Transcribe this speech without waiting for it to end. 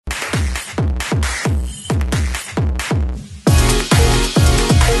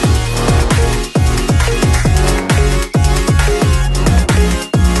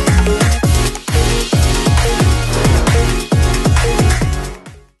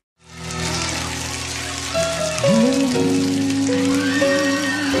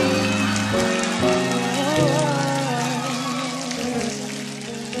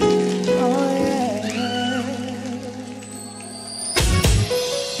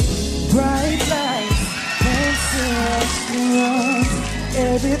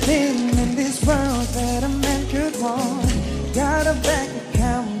everything in this world that a man could want. Got a bank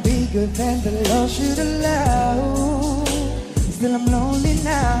account bigger than the law should allow. Still I'm lonely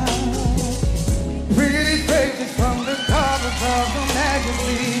now. Pretty faces from the covers of the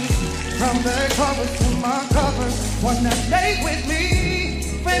magazines, from the covers to my covers, wanna lay with me.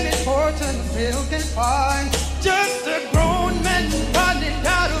 Fame and fortune still can find just a grown man